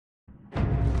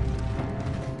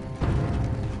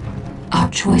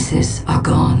choices are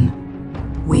gone.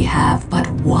 We have but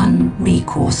one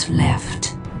recourse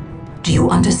left. Do you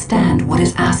understand what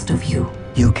is asked of you?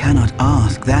 You cannot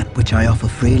ask that which I offer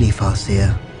freely,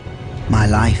 Farseer. My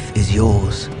life is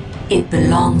yours. It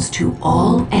belongs to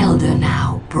all Elder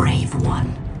now, brave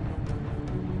one.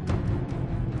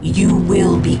 You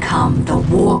will become the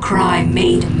war cry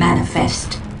made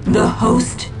manifest. The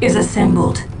host is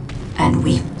assembled, and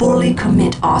we fully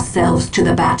commit ourselves to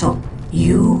the battle.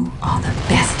 You are the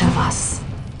best of us.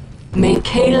 May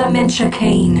Kayla Mencha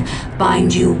Kane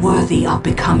find you worthy of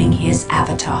becoming his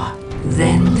avatar.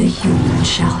 Then the humans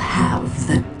shall have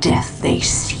the death they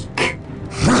seek.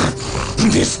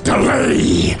 This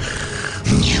delay!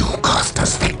 You cost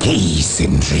us the key,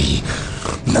 Sindri.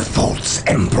 The false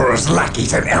Emperor's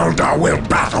lackeys and Eldar will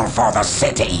battle for the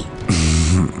city.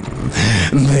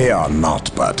 They are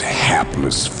not but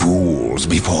hapless fools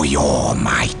before your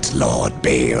might, Lord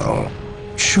Bale.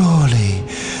 Surely,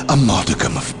 a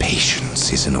modicum of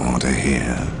patience is in order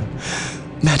here.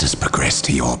 Let us progress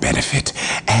to your benefit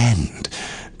and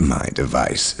my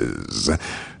devices.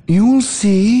 You'll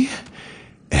see.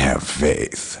 Have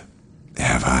faith.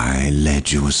 Have I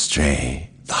led you astray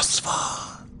thus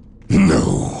far?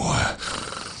 No.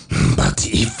 But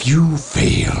if you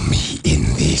fail me in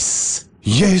this...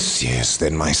 Yes,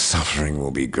 then my suffering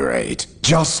will be great.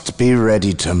 Just be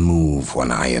ready to move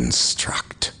when I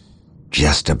instruct.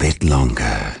 Just a bit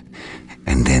longer,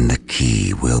 and then the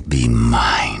key will be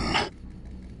mine.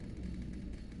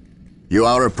 You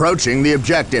are approaching the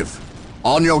objective.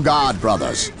 On your guard,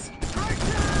 brothers.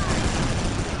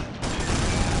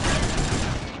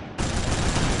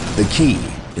 The key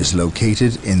is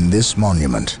located in this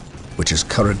monument, which is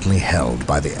currently held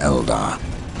by the Eldar.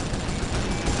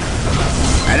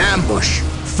 An ambush!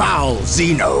 Foul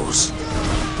Xenos!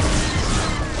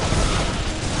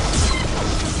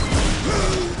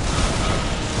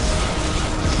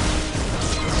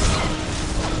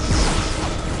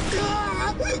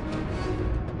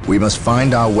 We must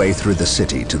find our way through the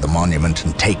city to the monument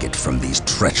and take it from these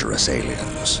treacherous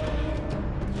aliens.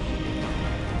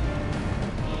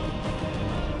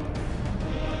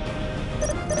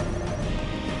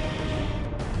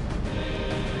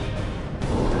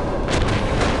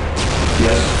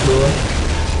 Yes, Lord.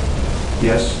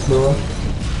 Yes, Lord.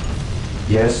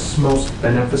 Yes, most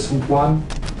beneficent one.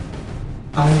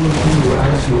 I will do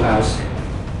as you ask.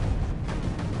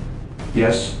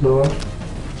 Yes, Lord.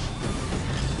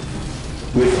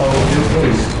 With all due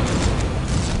haste.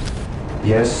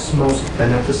 Yes, most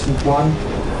beneficent one.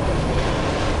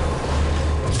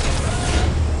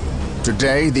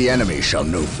 Today the enemy shall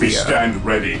know fear. We stand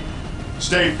ready.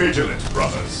 Stay vigilant,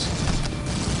 brothers.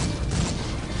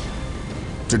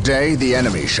 Today the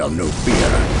enemy shall know fear.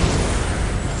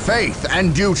 Faith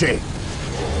and duty.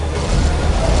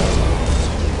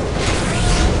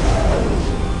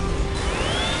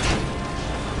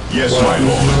 Yes, What my is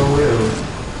lord. your will?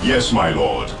 Yes, my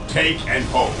lord. Take and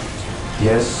hold.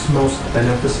 Yes, most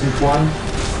beneficent one.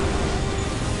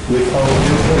 With all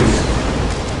due haste.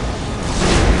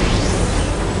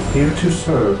 Here to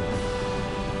serve.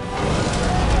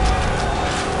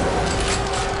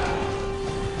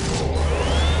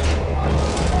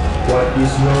 What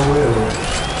is your will?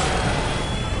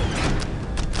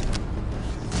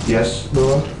 Yes,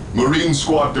 Lord. Marine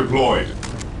squad deployed.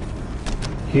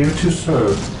 Here to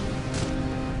serve.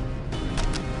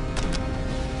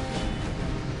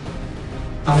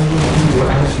 I will do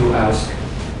as you ask.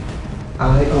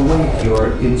 I await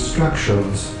your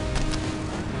instructions.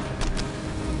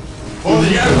 For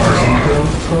the Emperor!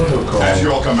 Protocol. At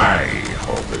your command.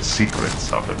 Hold the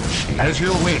secrets of the machine. As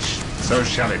you wish, so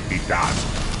shall it be done.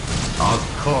 Of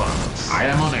course. I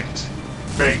am on it.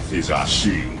 Faith is our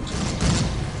shield.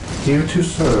 Here to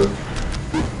serve.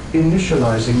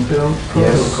 Initializing build protocol.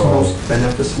 Yes, most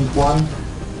beneficent one.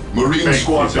 Marine Faith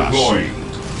squad is our deployed. shield.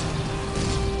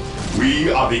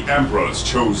 We are the Emperor's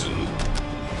chosen.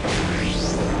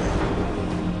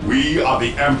 We are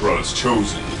the Emperor's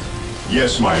chosen.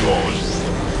 Yes, my lord.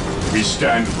 We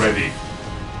stand ready.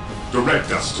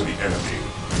 Direct us to the enemy.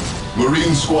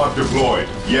 Marine squad deployed.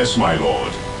 Yes, my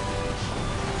lord.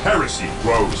 Heresy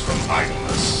grows from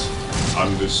idleness.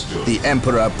 Understood. The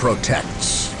Emperor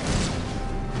protects.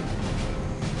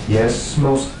 Yes,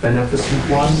 most beneficent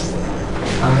one.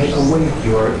 I await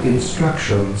your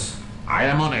instructions. I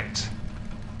am on it.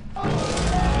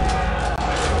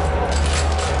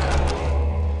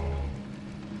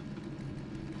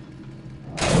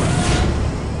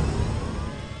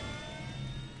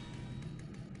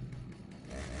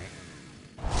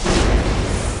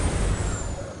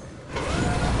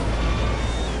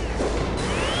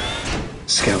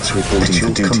 Scouts reporting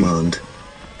for duty. Command.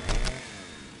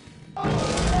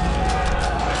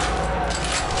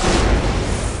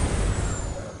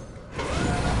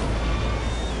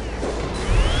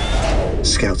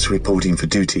 reporting for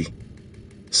duty.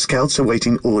 Scouts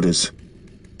awaiting orders.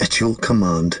 At your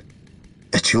command.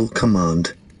 At your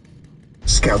command.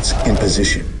 Scouts in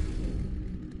position.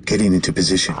 Getting into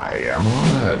position. I am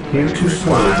honored. Here to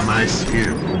Require serve. my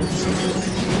skills.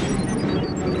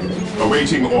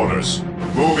 Awaiting orders.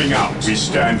 Moving out. We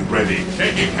stand ready.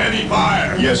 Taking heavy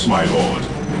fire. Yes, my lord.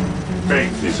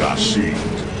 Faith is our shield.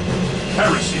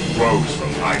 Heresy grows from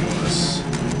idleness.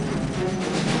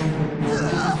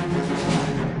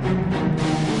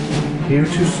 Here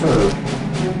to serve.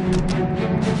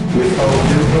 With all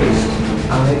due haste,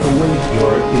 I await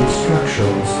your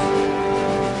instructions.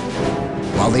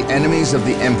 While the enemies of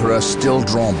the Emperor still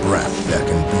draw breath, there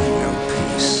can be no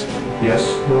peace. Yes,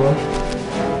 Lord?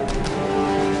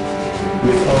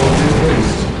 With all due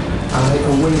haste, I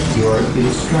await your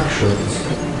instructions.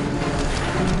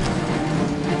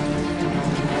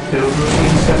 Build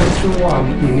routine 721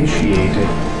 initiated.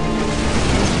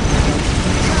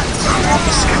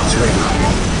 Scouts ready.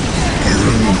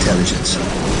 Gathering intelligence.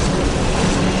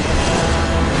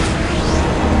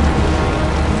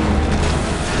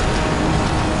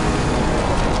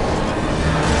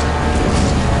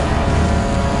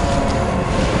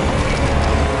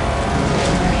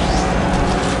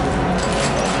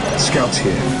 Scouts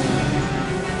here.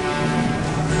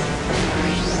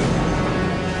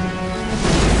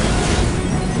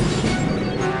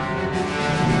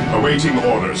 Awaiting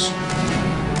orders.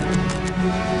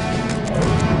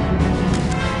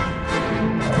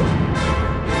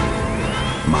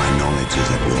 My knowledge is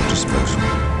at your disposal.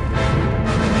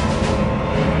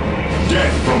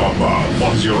 Death from above.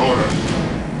 What is your order?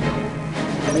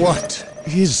 What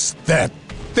is that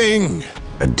thing?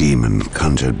 A demon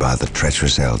conjured by the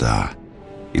treacherous Eldar.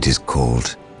 It is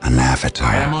called an avatar.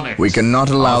 I am on it. We cannot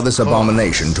allow Of this course.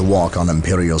 abomination to walk on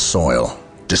Imperial soil.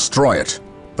 Destroy it,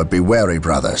 but be wary,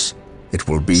 brothers. It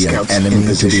will be Scouts an in enemy to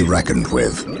be position. reckoned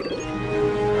with.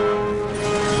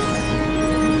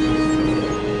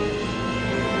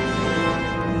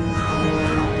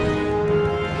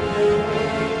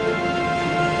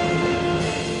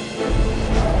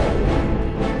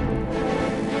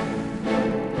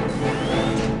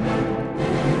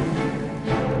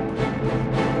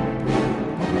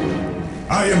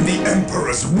 I am the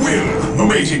Emperor's will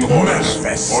Awaiting made orders.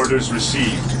 manifest. Orders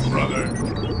received, brother.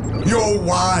 Your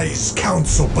wise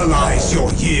counsel belies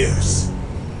your years.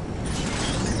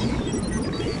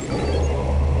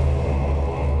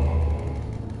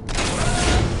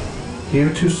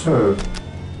 Here to serve.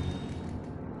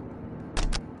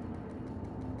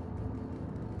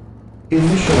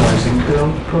 Initializing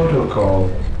build protocol.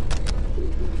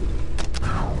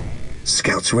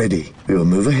 Scouts ready. We will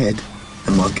move ahead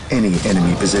and mark any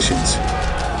enemy positions.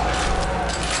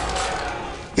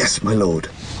 Yes, my lord.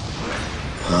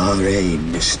 Our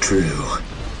aim is true.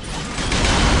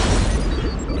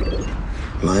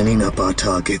 Lining up our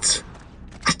targets.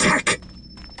 Attack!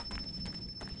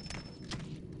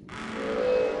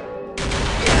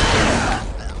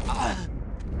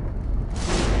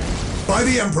 By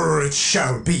the Emperor it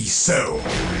shall be so.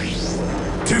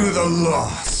 To the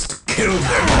lost, kill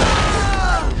them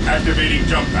all. Activating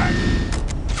jump pack.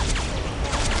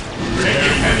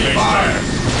 Taking heavy fire.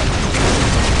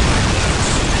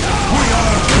 We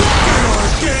are in our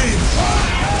game.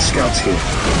 Scouts here.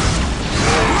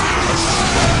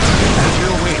 As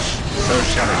you wish, so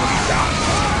shall it be done.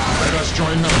 Let us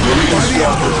join the Marine By the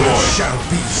squad Emperor it deployed. shall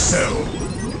be so.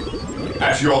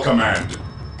 At your command.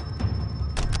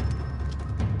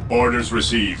 Orders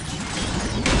received.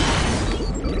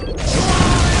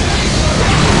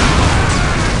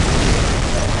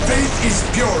 Faith is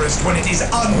purest when it is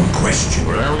unquestioned.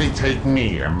 It will only take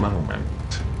me a moment.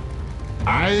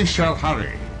 I shall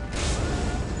hurry.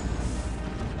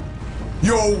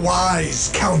 Your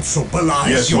wise counsel belies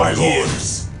Yes, your my lord.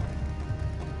 years.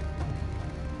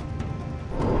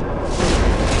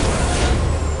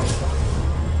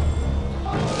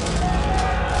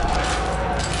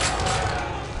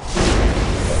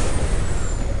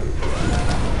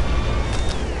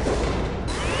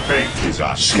 Faith is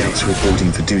our shield. Scouts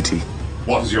reporting for duty.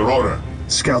 What is your order?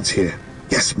 Scouts here.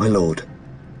 Yes, my lord.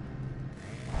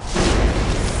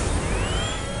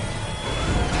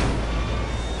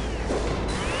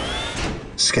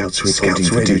 Scouts reporting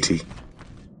for duty.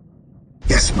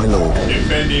 Yes, my lord.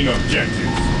 Defending objective.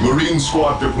 Marine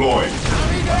squad deployed. The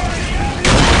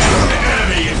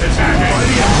enemy is By attacking.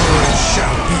 the Emperor it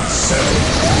shall be so.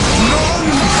 None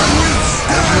can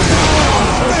withstand.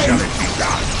 So shall it be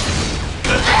done.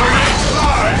 Grenade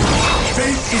fly!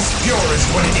 Faith is purest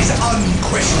when it is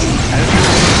unquestioned.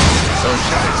 So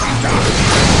shall it be done.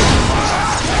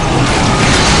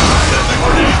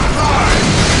 Grenade fly!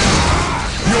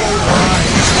 Your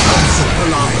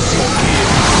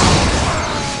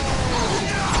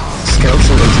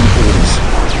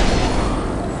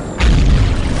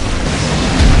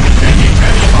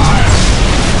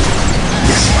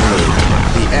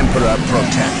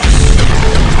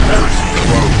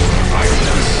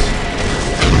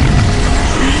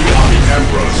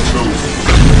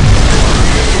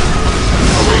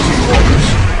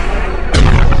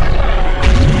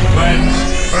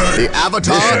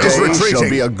Avatar is retreating. Shall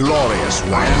be a glorious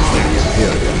one for the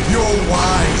Imperium. Your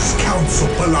wise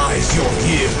counsel belies your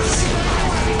years.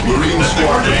 Marine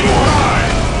Squad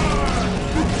deployed.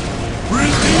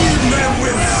 Redeem them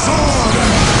with sword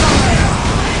and fire!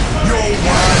 Your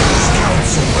wise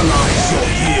counsel belies your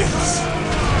years.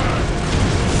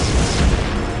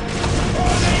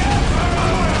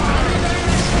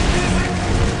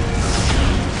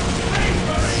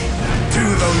 To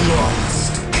the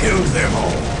lost, kill them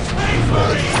all.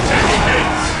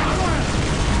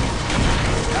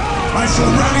 I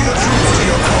shall rally the troops to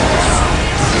your cause.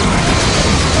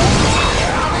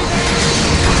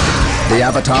 The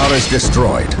Avatar is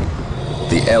destroyed.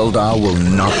 The Eldar will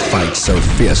not fight so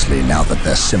fiercely now that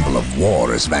their symbol of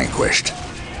war is vanquished.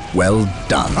 Well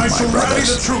done, my brothers. I shall rally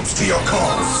the troops to your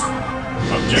cause.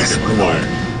 Yes, my lord.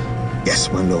 Yes,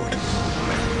 my lord.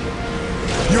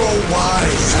 Your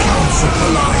wise counsel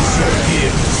belies your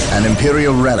years. An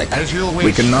Imperial relic.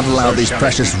 We cannot allow these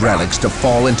precious relics to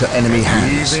fall into enemy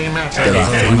hands. There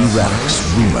are 3 relics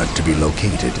rumored to be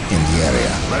located in the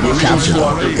area. Capture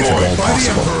them, if at all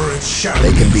possible.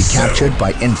 They can be captured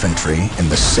by infantry in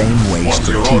the same way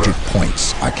strategic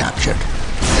points are captured.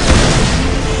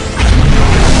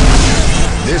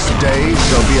 This day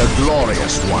shall be a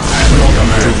glorious one.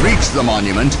 To reach the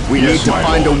monument, we need to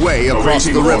find a way across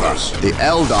the river. The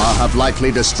Eldar have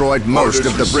likely destroyed most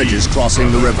of the bridges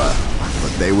crossing the river,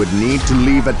 but they would need to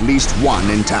leave at least one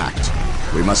intact.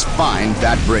 We must find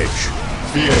that bridge.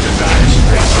 Fear denies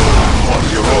on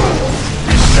your own.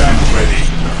 We stand ready.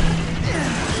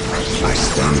 I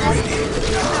stand ready.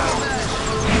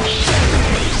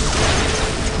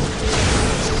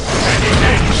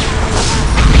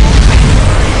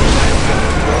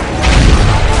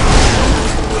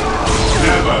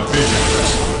 Never vigilant.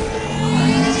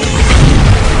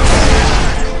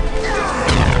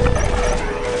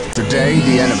 Today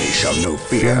the enemy shall know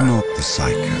fear. Fear not the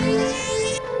Psycho.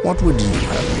 What would you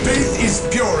have me do? Faith is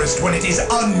purest when it is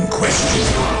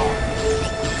unquestioned.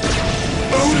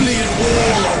 Only in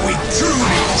war are we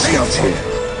truly Scouts faithful. here.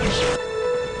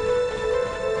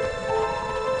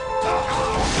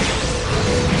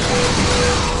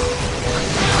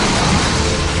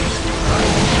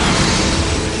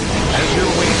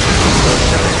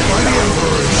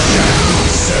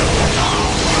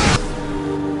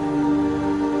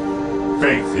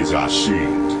 Faith is our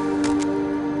shield.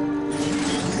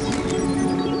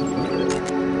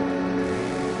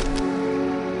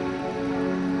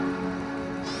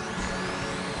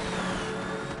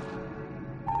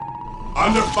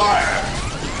 Under fire!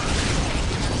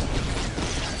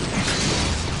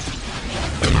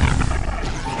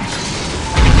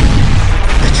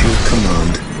 At your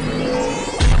command.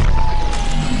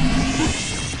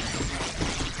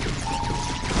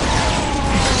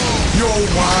 Your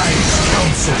wise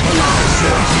counsel belies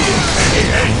your years.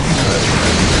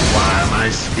 Why am I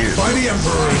scared? By the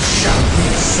Emperor it shall be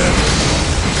so.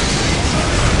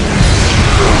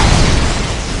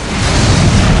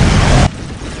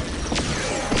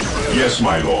 Yes,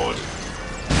 my lord.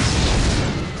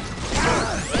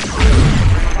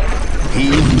 He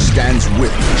who stands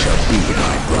with me shall be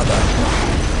my brother.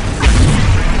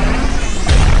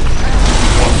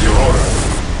 What's your order?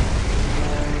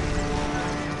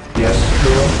 Yes,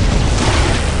 Lord.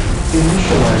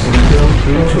 Initializing build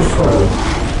protocol.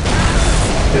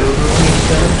 Build routine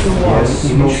 721. Yes,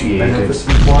 initiated.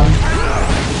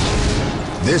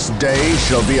 1. This day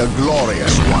shall be a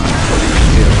glorious one for the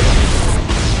Imperium.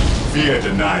 Fear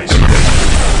denies.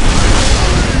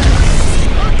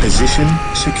 Position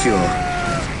secure.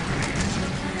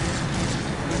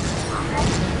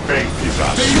 Faith is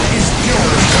our Faith shield. is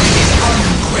purest when it is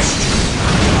unquestioned.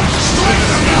 Strike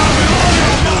them down and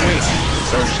wait.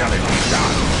 So shall it be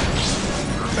done.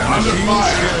 Under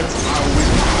fire!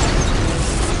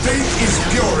 Faith is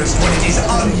purest when it is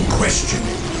unquestioned.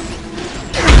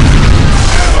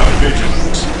 Ever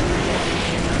vigilant.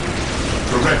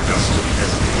 Direct us to the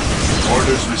enemy.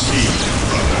 Orders received,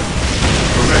 brother.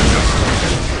 Direct us to the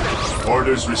enemy.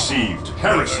 Orders received.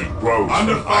 Heresy grows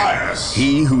under fire.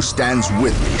 He who stands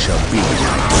with me shall be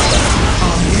my brother. I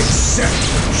accept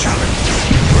the challenge.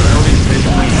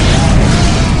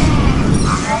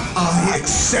 I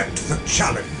accept the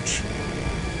challenge.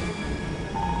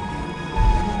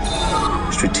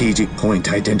 Strategic point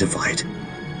identified.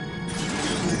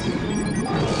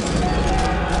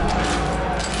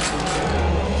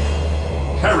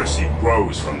 Heresy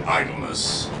grows from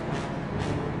idleness.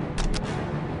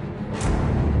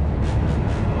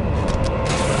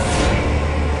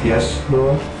 Yes,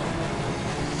 Lord.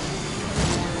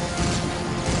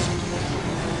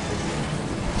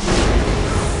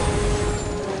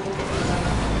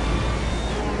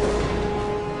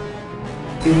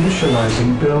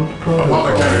 Initializing build protocol.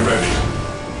 Apothecary ready.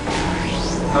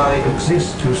 I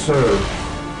exist to serve.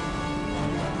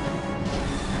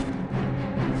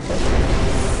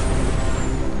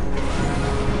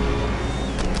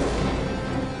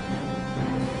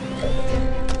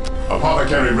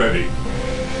 Apothecary ready.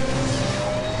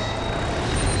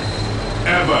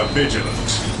 Ever vigilant.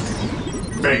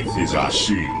 Faith is our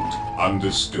shield.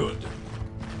 Understood.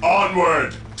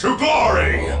 Onward to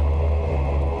glory!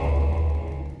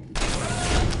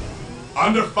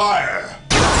 Under fire!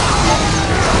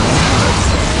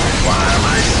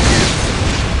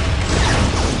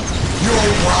 Your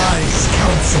wise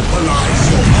counsel belies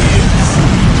your years.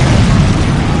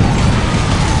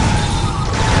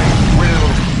 Will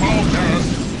falters.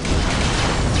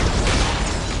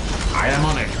 I am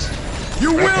on it.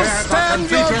 You will Prepare to stand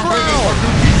complete your your ground! duty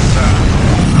for duty,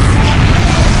 sir.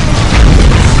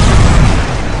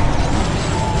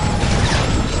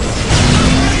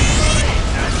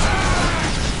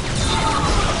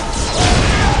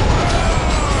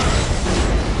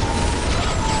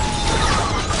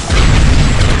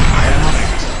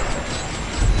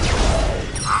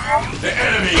 The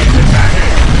enemy is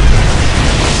attacking!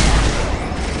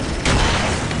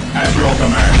 At your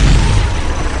command.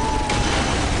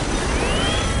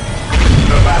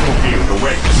 The battlefield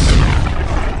awaits.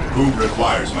 Who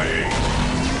requires my aid?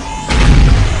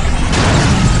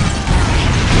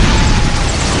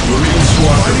 Marine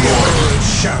Squad By the deployed. Emperor it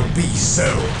shall be so.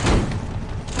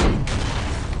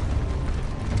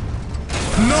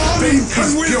 None faith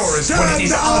is purest when it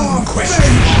is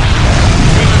unquestioned.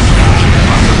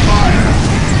 Under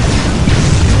fire!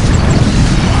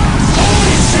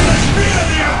 Holy sinners, fear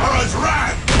the Emperor's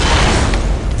wrath!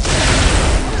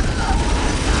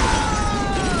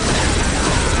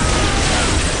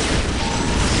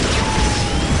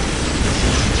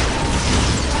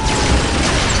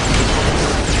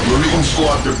 Marine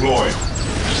Squad deployed.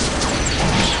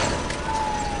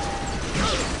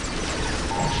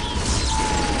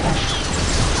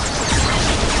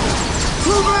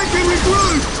 Pull back and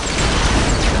regroup!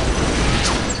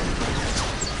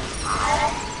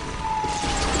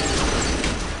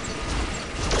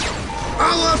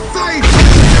 Our faith!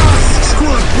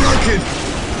 Squad broken!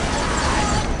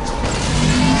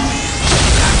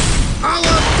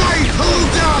 Our faith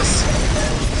hold us!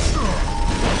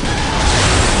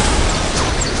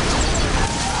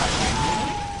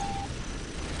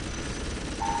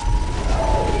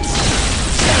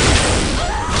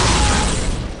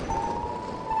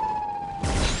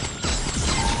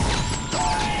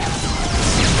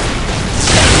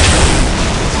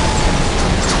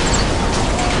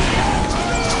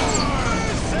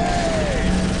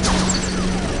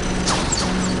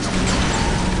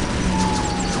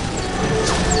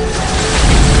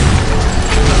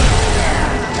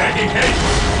 Taking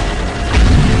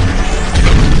haste!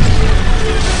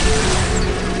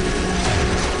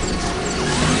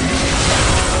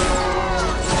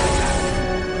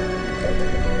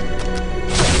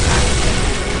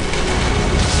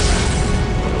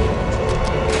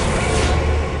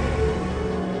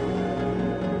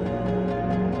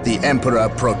 The Emperor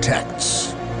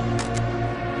protects.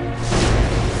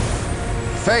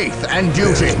 Faith and There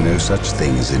duty. is no such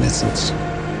thing as innocence,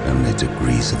 only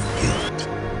degrees of guilt.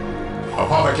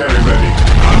 Apothecary ready.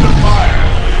 Under fire!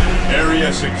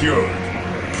 Area secured.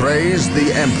 Praise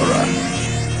the Emperor.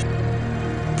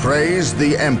 Praise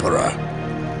the Emperor.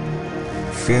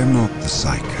 Fear not the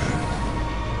Psycho.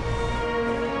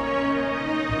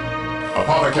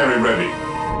 Apothecary ready.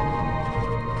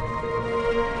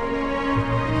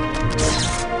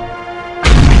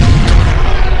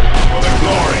 For the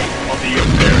glory of the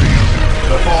Imperium,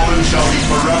 the fallen shall be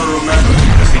forever remembered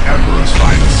as the Emperor's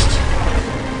finest.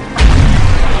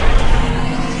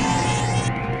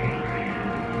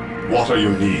 What are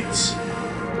your needs?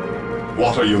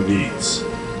 What are your needs?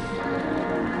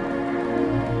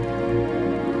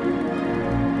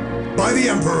 By the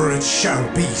Emperor it shall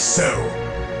be so.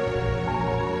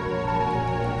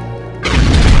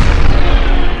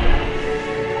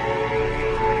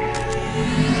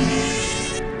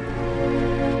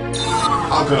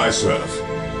 How can I serve?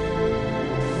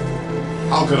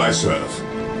 How can I serve?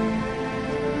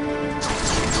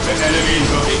 The enemies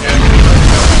of the Emperor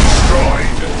shall be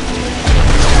destroyed.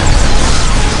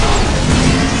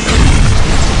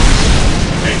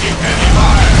 Taking heavy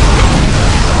fire.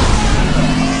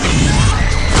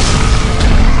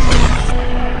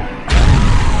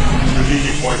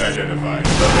 Strategic point identified.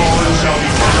 The fallen shall be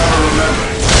forever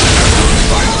remembered. Emperor's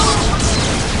finest.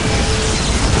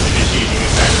 Initiating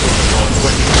attack protocol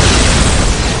 20.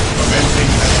 Commencing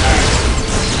attack.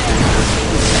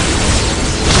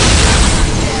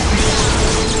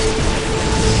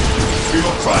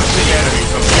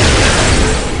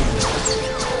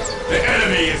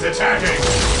 attacking!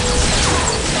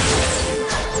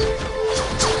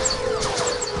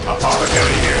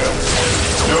 Apothecary here.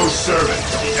 No servant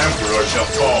of the Emperor shall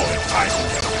fall if I can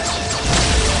help it.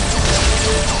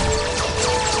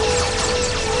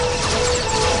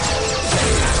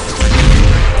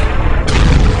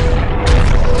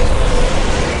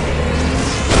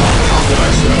 How can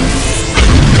I serve?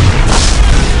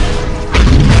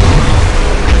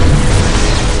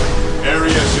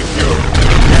 Area secure.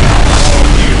 All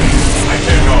healing. I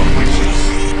cannot witches.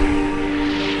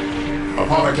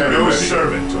 Apothecary no ready.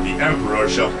 Servant of the Emperor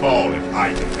shall fall if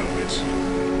I can help it.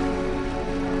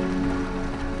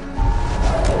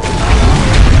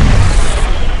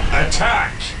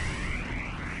 Attack!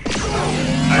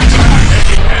 Attack!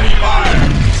 Taking heavy fire!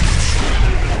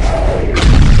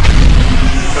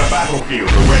 The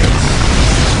battlefield awaits.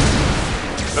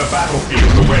 The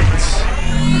battlefield awaits.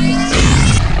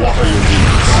 What are your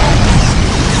needs?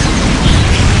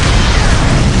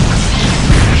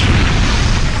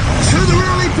 To the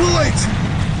rally point!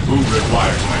 Who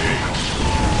requires my aid?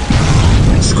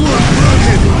 Squad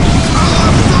broken!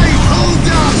 Our faith hold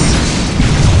us!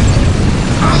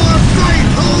 Our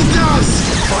faith hold us!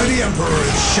 By the Emperor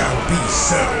it shall be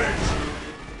so!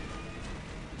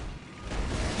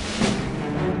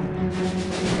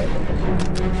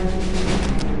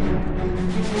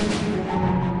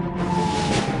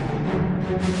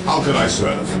 How can I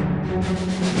serve?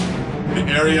 The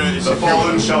area is the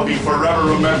fallen shall be forever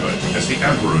remembered as the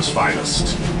Emperor's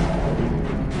finest.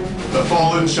 The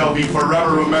fallen shall be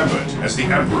forever remembered as the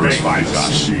Emperor's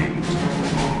finest.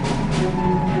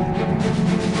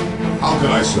 How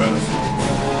can I serve?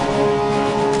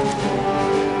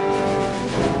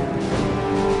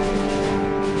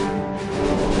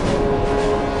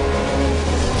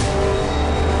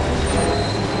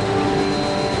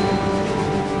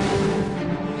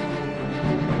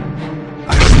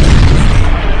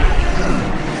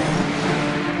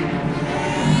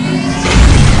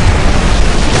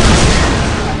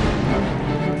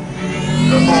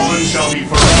 Shall be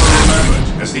forever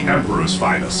remembered as the Emperor's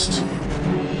finest.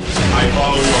 I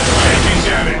follow your taking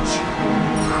damage.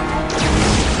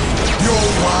 Your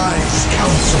wise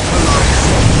counsel belies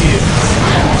your years.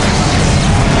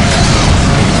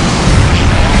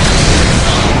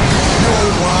 Your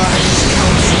wise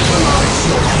counsel belies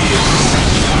your years.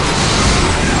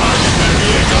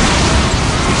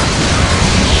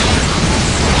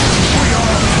 We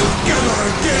are together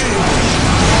again.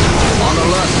 On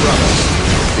alert, brothers.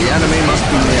 The enemy must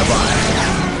be nearby.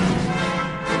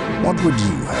 What would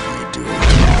you have me do?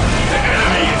 The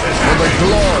enemy is attacking. For the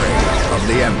glory of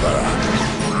the Emperor.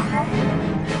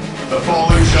 The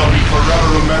fallen shall be forever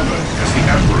remembered as the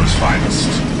Emperor's finest.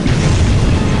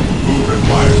 Who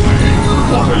requires my aid?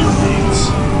 What are your needs?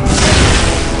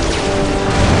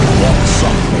 Walk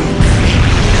softly.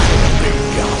 Big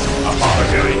gun.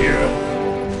 Apothecary here.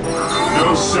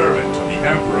 No servant of the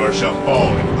Emperor shall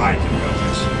fall if I can help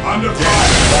it. Under fire,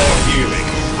 all healing.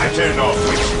 I turn off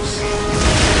witches.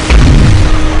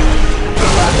 The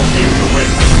battlefield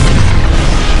awaits.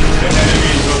 The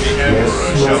enemies of the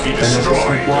Emperor shall be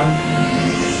destroyed.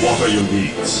 What are your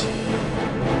needs?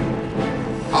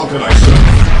 How can I serve?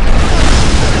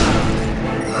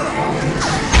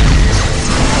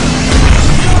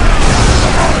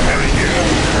 Apothecary here.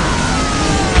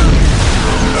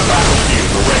 The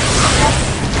battlefield awaits.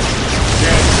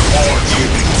 Dead all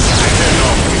healing. I turn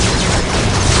off witches.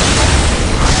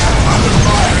 Under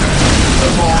fire, the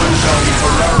fallen shall be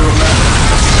forever remembered.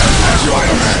 As your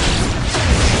command.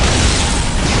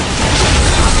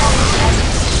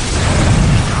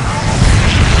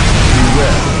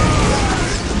 Beware.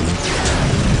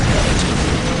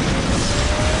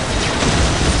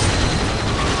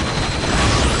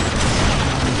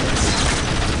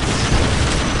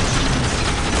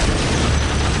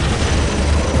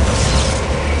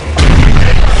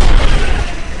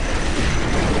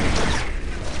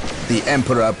 The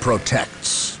Emperor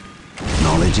protects.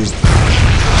 Knowledge is power.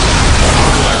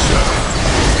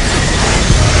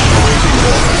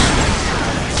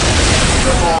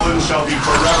 The fallen shall be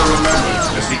forever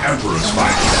remembered as the Emperor's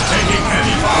finest. Taking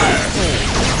heavy fire.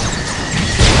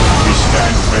 We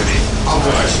stand ready. How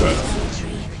can I serve?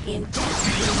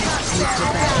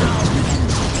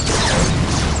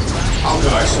 How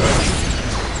can I serve?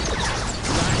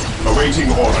 Awaiting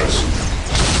orders.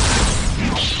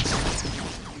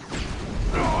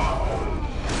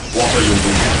 What are your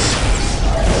needs?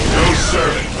 No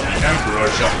servant of the Emperor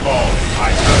shall fall if I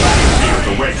the battlefield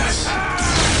awaits.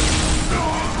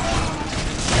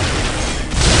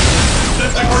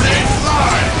 Let the grenade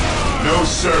fly! No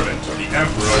servant of the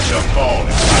Emperor shall fall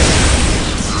if I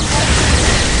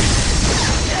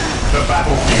The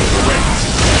battlefield awaits.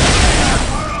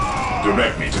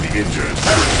 Direct me to the injured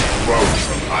heretic thrown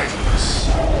from idleness.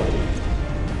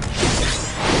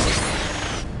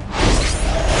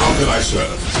 How can I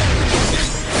serve?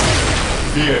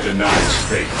 Fear denies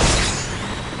faith.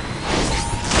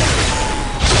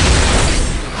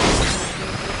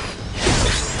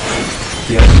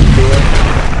 Yes, dear.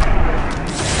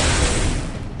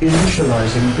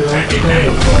 Initializing build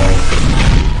protocol.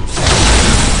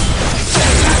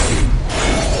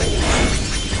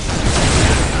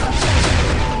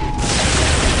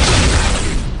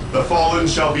 The fallen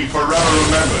shall be forever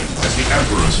remembered as the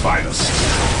Emperor's finest.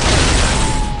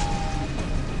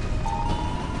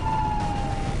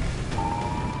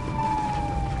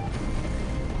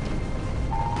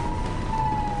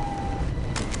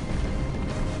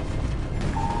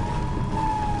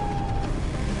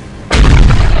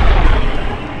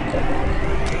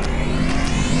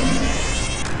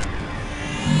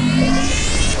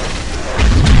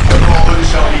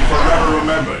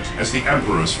 As the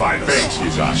Emperor's finest. Fate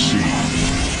is our shield.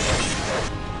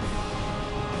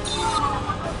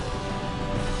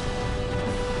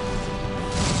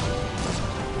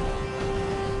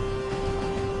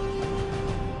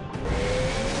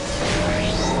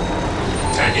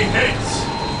 Taking hits!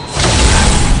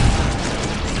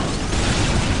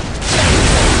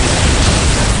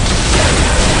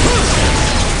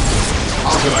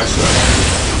 How can I serve?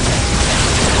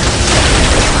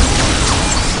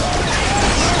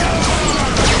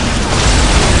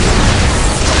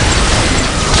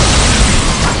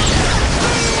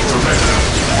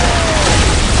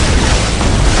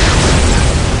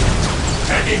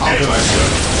 How can I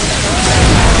serve?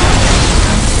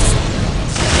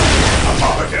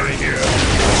 Apothecary here.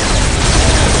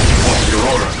 What's your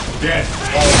order? Death,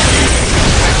 all healing.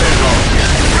 I can't go.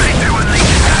 Ready to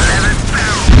unleash 11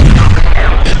 pounds.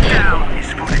 Down is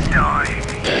for the die.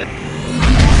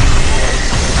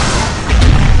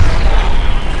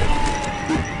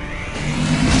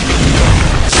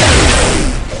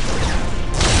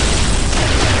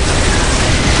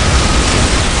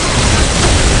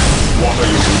 What are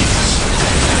your needs?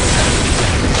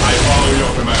 I follow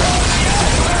your commands.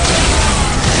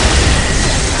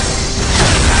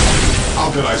 How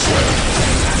can I serve?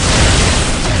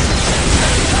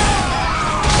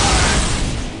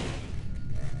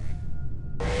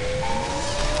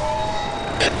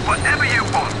 Whatever you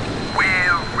want,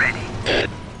 we're ready.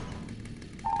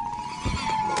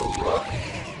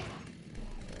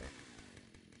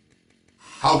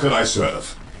 How can I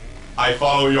serve? I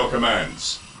follow your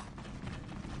commands.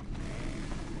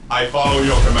 I follow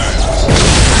your commands.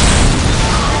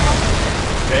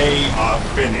 They are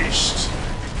finished.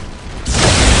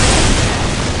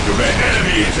 The red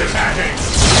enemy is attacking.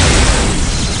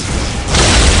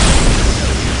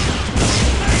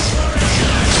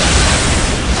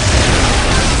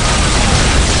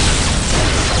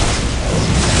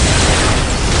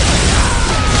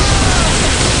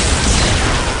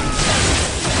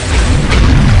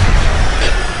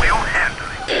 We'll handle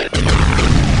it.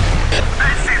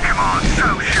 That's your command, so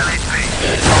shall it be.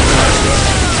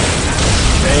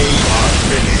 They are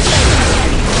finished.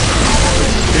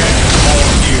 Death or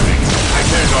healing. I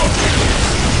cannot win.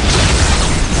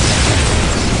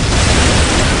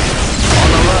 On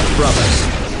alert, brothers.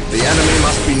 The enemy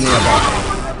must be nearby.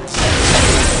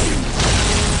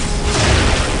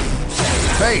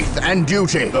 Faith and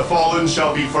duty. The fallen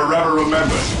shall be forever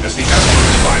remembered as the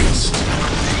Emperor's finest.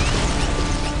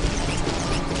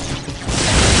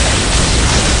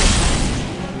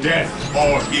 Death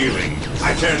or healing.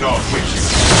 I cannot wish you.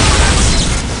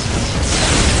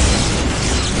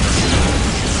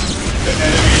 The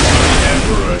enemies of the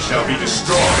Emperor shall be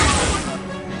destroyed.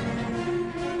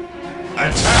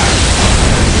 Attack!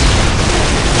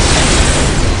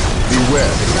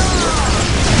 Beware.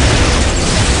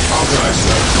 How can I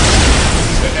serve?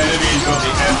 The enemies of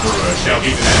the Emperor shall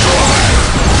be destroyed.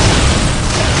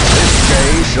 This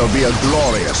day shall be a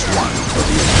glorious one for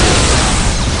the Emperor.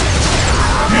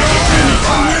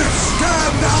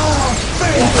 Stand our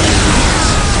fate!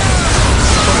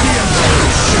 For the Emperor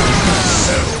should be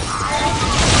so.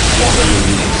 What are your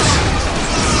needs?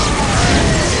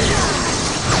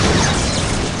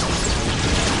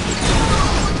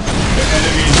 The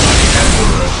enemies of the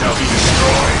Emperor shall be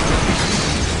destroyed.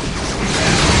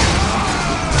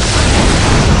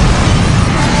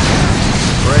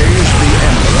 Praise the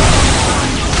Emperor.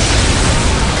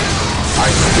 I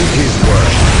speak his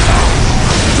word.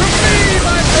 To me,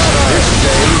 my brother! This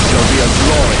day shall be a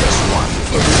glorious one.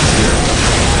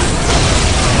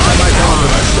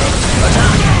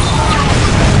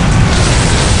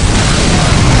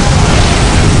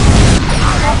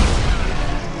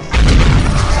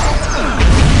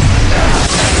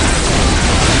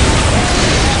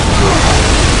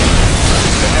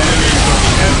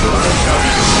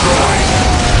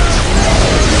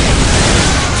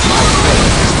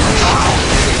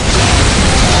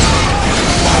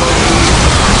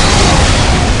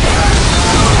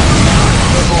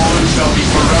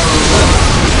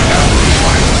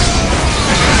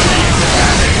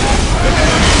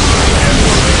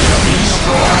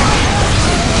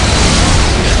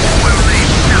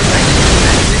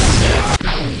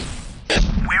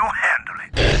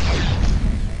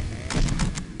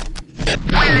 We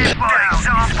live by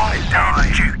example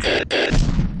and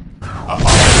duty.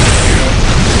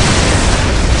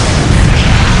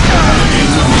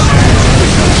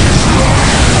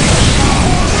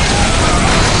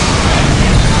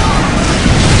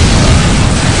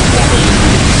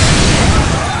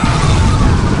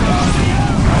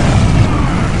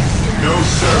 No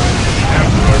servant of the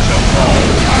Emperor shall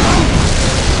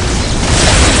fall.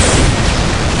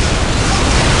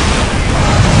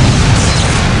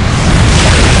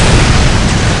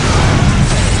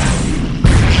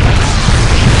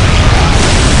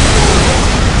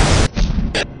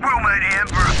 We'll make the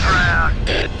Emperor proud.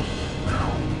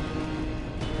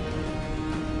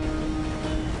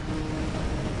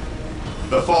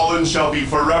 The fallen shall be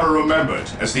forever remembered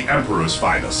as the Emperor's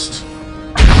finest.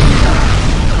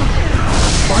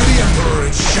 By the Emperor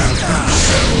it shall be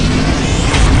so.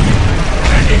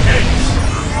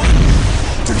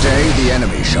 Today the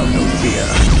enemy shall know fear.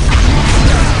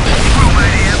 We'll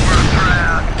make the Emperor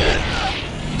proud.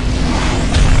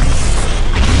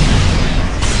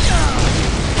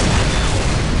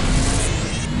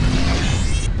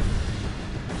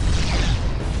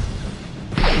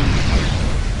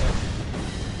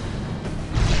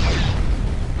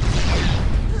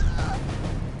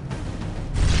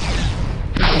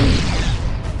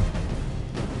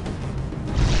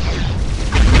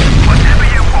 Whatever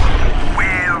you want,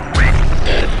 we're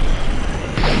ready.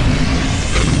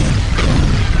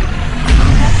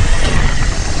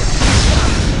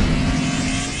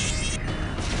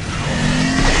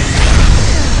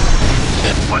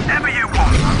 Whatever you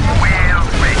want, we're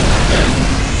ready.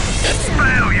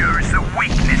 Failure is the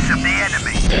weakness of the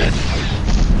enemy.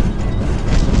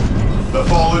 The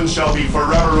fallen shall be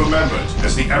forever remembered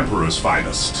as the Emperor's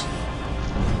finest.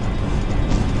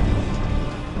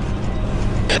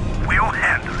 We'll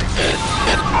handle it.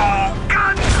 All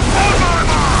guns on my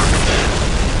mark!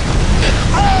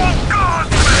 All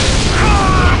guardsmen,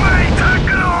 follow me to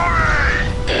glory!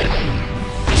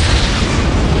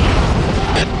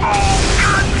 All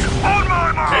guns on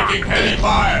my mark! Taking heavy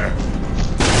fire!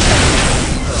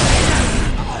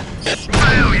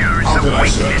 Failure is How the can I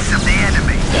serve? weakness of the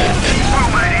enemy.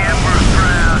 We'll make the Emperor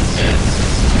proud.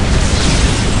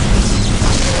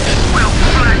 We'll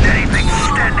flatten anything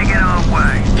standing in our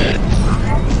way.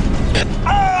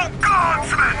 All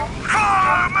guardsmen,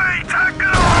 follow me to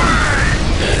glory!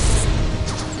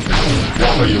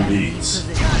 What are your needs?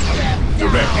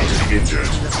 Directly to the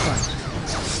injured.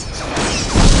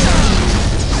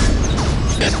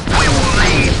 We will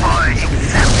lead by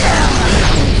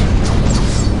example.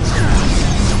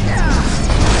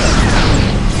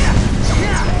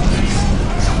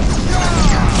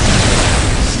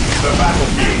 The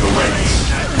battlefield awaits.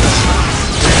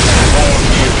 All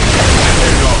healing and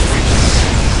their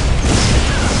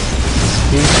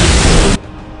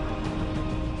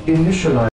Initialize.